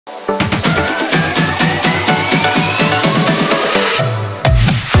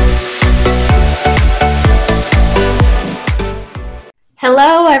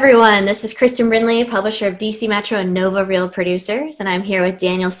Hello, everyone. This is Kristen Brindley, publisher of DC Metro and Nova Real Producers, and I'm here with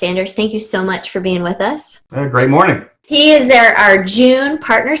Daniel Sanders. Thank you so much for being with us. Great morning. He is our June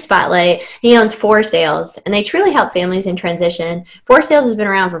partner spotlight. He owns For Sales, and they truly help families in transition. For Sales has been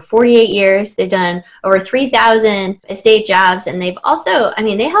around for 48 years. They've done over 3,000 estate jobs, and they've also,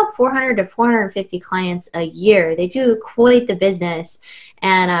 they help 400 to 450 clients a year. They do quite the business.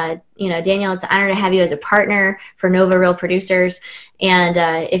 And, Daniel, it's an honor to have you as a partner for Nova Real Producers. And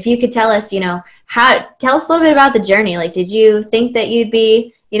if you could tell us, tell us a little bit about the journey. Like, did you think that you'd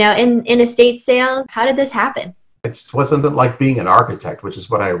be, in estate sales? How did this happen? It wasn't like being an architect, which is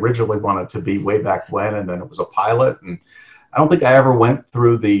what I originally wanted to be way back when, and then it was a pilot. And I don't think I ever went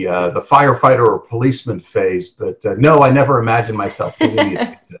through the firefighter or policeman phase, but no, I never imagined myself being in the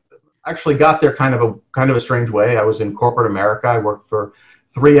estate business. I actually got there kind of a strange way. I was in corporate America. I worked for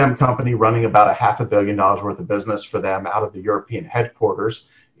 3M company running about $500 million worth of business for them out of the European headquarters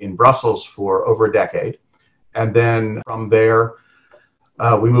in Brussels for over a decade. And then from there,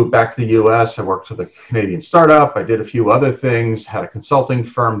 we moved back to the US. I worked with a Canadian startup. I did a few other things, had a consulting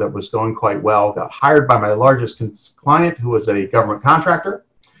firm that was going quite well, got hired by my largest client, who was a government contractor.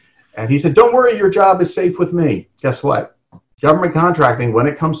 And he said, "Don't worry, your job is safe with me." Guess what? Government contracting, when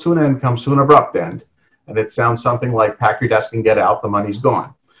it comes to an end, comes to an abrupt end. And it sounds something like pack your desk and get out, the money's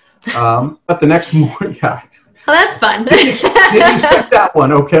gone. But the next morning, yeah. Oh, that's fun. Didn't expect that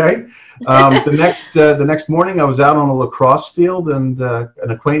one, okay? The next morning, I was out on a lacrosse field, and an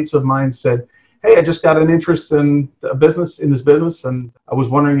acquaintance of mine said, "Hey, I just got an interest in this business, and I was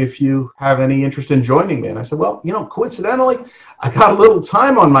wondering if you have any interest in joining me." And I said, "Well, coincidentally, I got a little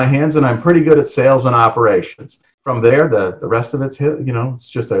time on my hands, and I'm pretty good at sales and operations." From there, the rest of it's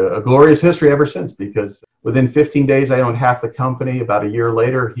just a glorious history ever since, because within 15 days, I owned half the company. About a year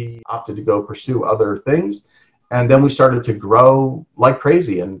later, he opted to go pursue other things. And then we started to grow like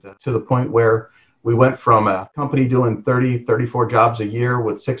crazy, and to the point where we went from a company doing 34 jobs a year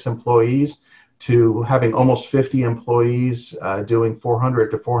with 6 employees to having almost 50 employees doing 400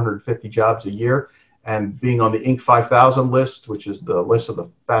 to 450 jobs a year, and being on the Inc. 5000 list, which is the list of the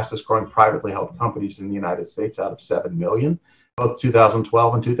fastest growing privately held companies in the United States out of 7 million, both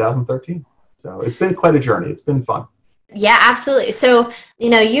 2012 and 2013. So it's been quite a journey. It's been fun. Yeah, absolutely. So,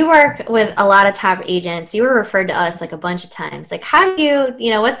 you work with a lot of top agents. You were referred to us like a bunch of times. Like, how do you,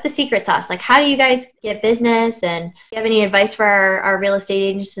 what's the secret sauce? Like, how do you guys get business? And do you have any advice for our real estate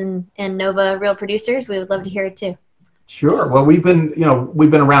agents and Nova Real Producers? We would love to hear it too. Sure. Well, we've been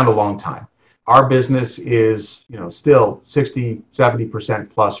around a long time. Our business is, still 60, 70%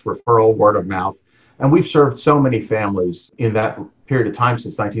 plus referral, word of mouth. And we've served so many families in that period of time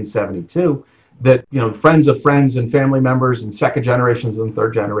since 1972 that, friends of friends and family members and second generations and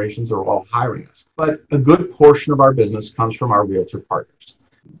third generations are all hiring us. But a good portion of our business comes from our realtor partners.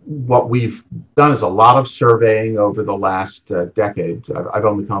 What we've done is a lot of surveying over the last decade. I've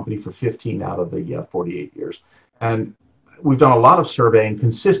owned the company for 15 out of the 48 years. And we've done a lot of surveying,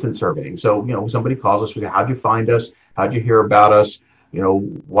 consistent surveying. So, somebody calls us, we say, "How'd you find us? How'd you hear about us?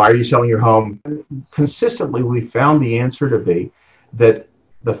 Why are you selling your home?" And consistently, we found the answer to be that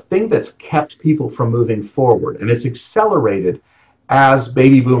the thing that's kept people from moving forward, and it's accelerated as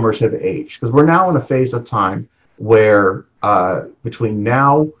baby boomers have aged, because we're now in a phase of time where between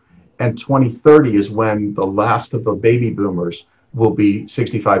now and 2030 is when the last of the baby boomers will be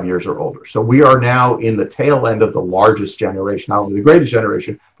 65 years or older. So we are now in the tail end of the largest generation, not only the greatest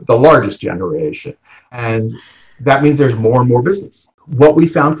generation, but the largest generation. And that means there's more and more business. What we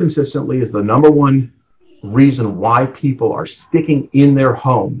found consistently is the number one reason why people are sticking in their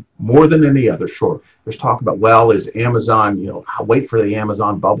home more than any other. Sure, there's talk about, well, is Amazon, I'll wait for the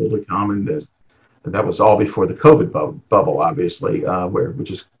Amazon bubble to come, and that was all before the COVID bubble, obviously, which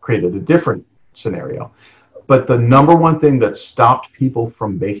has created a different scenario. But the number one thing that stopped people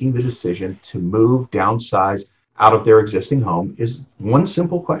from making the decision to move, downsize out of their existing home is one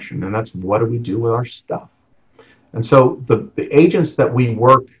simple question, and that's, what do we do with our stuff? And so the agents that we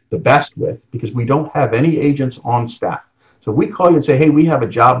work the best with, because we don't have any agents on staff. So we call you and say, "Hey, we have a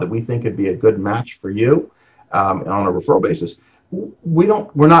job that we think would be a good match for you on a referral basis."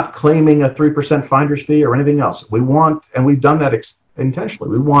 We're not claiming a 3% finder's fee or anything else. We want, and we've done that intentionally,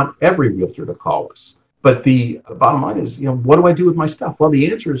 we want every realtor to call us. But the bottom line is, what do I do with my stuff? Well,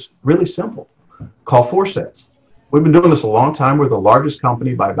 the answer is really simple. Call For Sales. We've been doing this a long time. We're the largest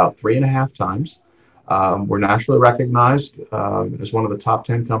company by about 3.5 times. We're nationally recognized as one of the top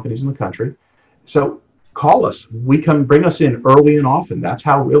 10 companies in the country. So call us. We can bring us in early and often. That's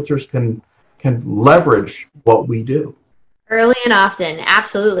how realtors can leverage what we do. Early and often,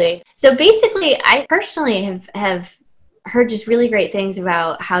 absolutely. So basically, I personally have heard just really great things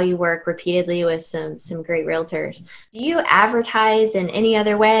about how you work repeatedly with some great realtors. Do you advertise in any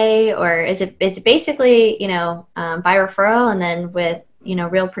other way, or it's basically, by referral and then with,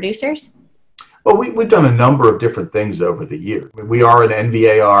 real producers? Well, we've done a number of different things over the years. We are an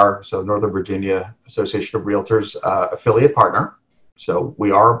NVAR, so Northern Virginia Association of Realtors affiliate partner. So we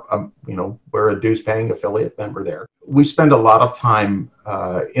are, we're a dues-paying affiliate member there. We spend a lot of time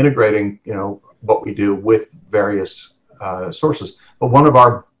integrating, what we do with various sources. But one of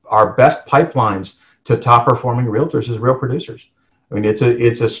our best pipelines to top-performing realtors is real producers. I mean, it's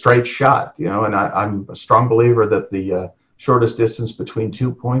a straight shot, and I'm a strong believer that the shortest distance between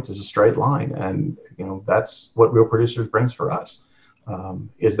 2 points is a straight line, and that's what real producers brings for us.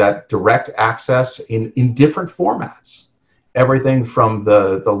 Is that direct access in different formats. Everything from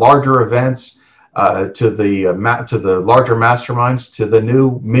the larger events to the larger masterminds to the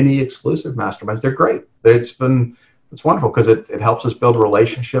new mini exclusive masterminds. They're great. It's wonderful because it helps us build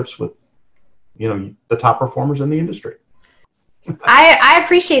relationships with the top performers in the industry. I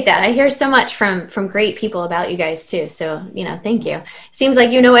appreciate that. I hear so much from great people about you guys too. So, thank you. Seems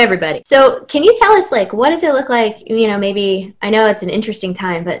like you know everybody. So can you tell us, what does it look like, maybe, I know it's an interesting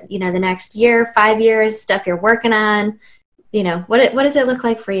time, but, the next year, 5 years, stuff you're working on, what does it look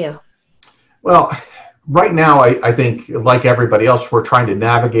like for you? Well, right now, I think, like everybody else, we're trying to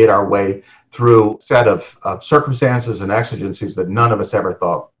navigate our way through a set of circumstances and exigencies that none of us ever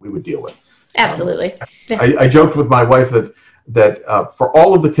thought we would deal with. Absolutely. I joked with my wife that for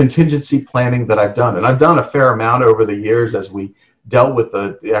all of the contingency planning that I've done, and I've done a fair amount over the years as we dealt with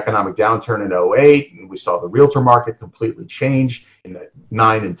the economic downturn in 2008, and we saw the realtor market completely change in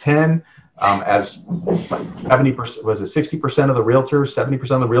 9 and 10, as 70%, was it 60% of the realtors, 70%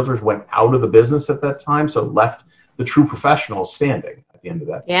 of the realtors went out of the business at that time, so left the true professionals standing at the end of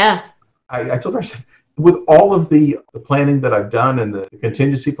that. Yeah. I told her, I said, with all of the planning that I've done and the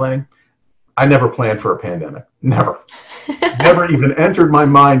contingency planning, I never planned for a pandemic. Never. Never even entered my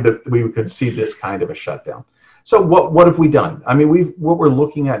mind that we could see this kind of a shutdown. So what have we done? I mean, what we're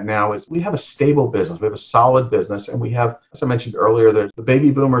looking at now is we have a stable business. We have a solid business, and we have, as I mentioned earlier, the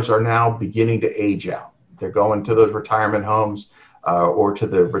baby boomers are now beginning to age out. They're going to those retirement homes or to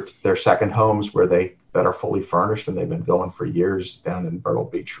their second homes that are fully furnished, and they've been going for years down in Myrtle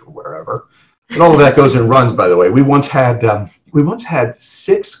Beach or wherever. And all of that goes in runs, by the way. We once had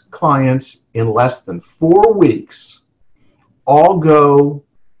 6 clients in less than 4 weeks all go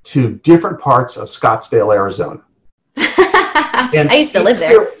to different parts of Scottsdale, Arizona. And I used to live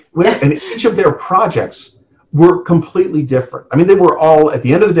there. And each of their projects were completely different. I mean, they were all, at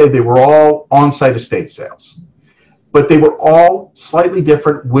the end of the day, they were all on-site estate sales. But they were all slightly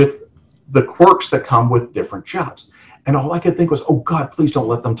different with the quirks that come with different jobs. And all I could think was, oh God, please don't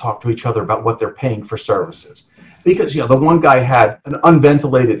let them talk to each other about what they're paying for services. Because, the one guy had an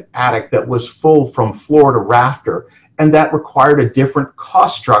unventilated attic that was full from floor to rafter, and that required a different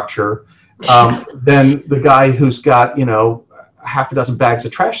cost structure than the guy who's got, half a dozen bags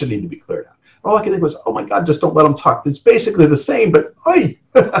of trash that need to be cleared out. All I could think was, oh my God, just don't let them talk. It's basically the same, but oi!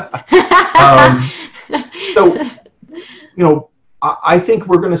 So, I think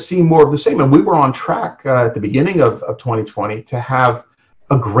we're going to see more of the same. And we were on track at the beginning of 2020 to have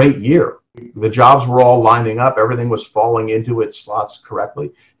a great year. The jobs were all lining up. Everything was falling into its slots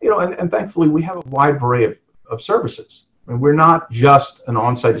correctly. And thankfully, we have a wide array of services. I mean, we're not just an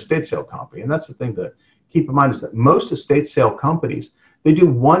on-site estate sale company. And that's the thing to keep in mind, is that most estate sale companies, they do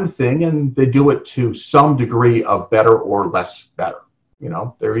one thing and they do it to some degree of better or less better.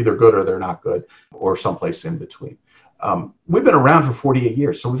 They're either good or they're not good, or someplace in between. We've been around for 48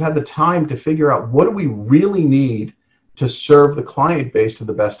 years, so we've had the time to figure out what do we really need to serve the client base to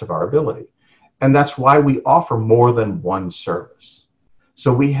the best of our ability. And that's why we offer more than one service.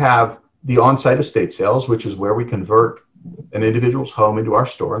 So we have the on-site estate sales, which is where we convert an individual's home into our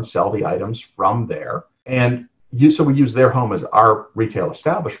store and sell the items from there. And so we use their home as our retail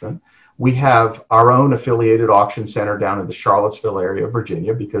establishment. We have our own affiliated auction center down in the Charlottesville area of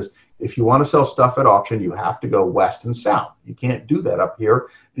Virginia, because if you want to sell stuff at auction, you have to go west and south. You can't do that up here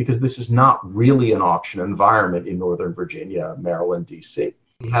because this is not really an auction environment in Northern Virginia, Maryland, DC.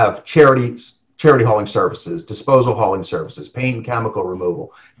 We have charity hauling services, disposal hauling services, paint and chemical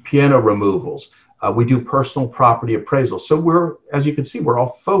removal, piano removals. We do personal property appraisals. So as you can see, we're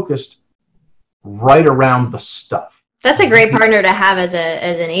all focused right around the stuff. That's a great partner to have as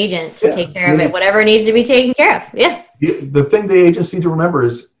an agent to take care of it, whatever needs to be taken care of. Yeah. The thing the agents need to remember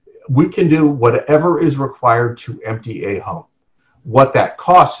is we can do whatever is required to empty a home. What that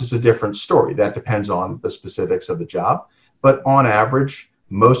costs is a different story. That depends on the specifics of the job. But on average,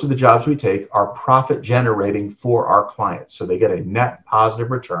 Most of the jobs we take are profit generating for our clients. So they get a net positive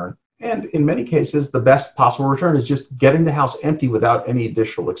return. And in many cases, the best possible return is just getting the house empty without any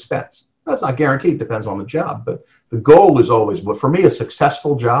additional expense. That's not guaranteed, depends on the job, but the goal is always, but for me, a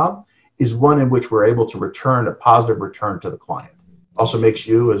successful job is one in which we're able to return a positive return to the client. Also makes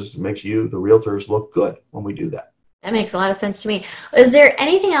you, the realtors, look good when we do that. That makes a lot of sense to me. Is there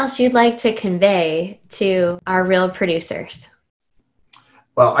anything else you'd like to convey to our real producers?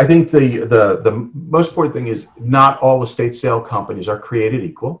 Well, I think the most important thing is not all estate sale companies are created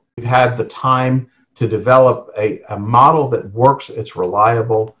equal. We've had the time to develop a model that works, it's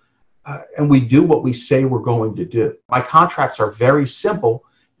reliable, and we do what we say we're going to do. My contracts are very simple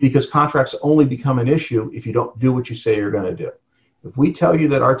because contracts only become an issue if you don't do what you say you're going to do. If we tell you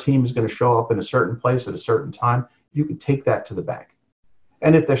that our team is going to show up in a certain place at a certain time, you can take that to the bank.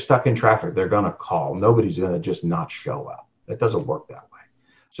 And if they're stuck in traffic, they're going to call. Nobody's going to just not show up. That doesn't work that way.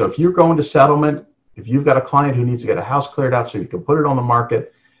 So if you're going to settlement, if you've got a client who needs to get a house cleared out so you can put it on the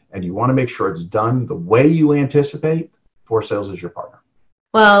market, and you want to make sure it's done the way you anticipate, For Sales is your partner.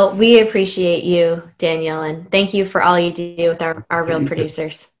 Well, we appreciate you, Daniel, and thank you for all you do with our real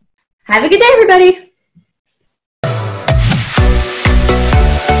producers. Have a good day, everybody.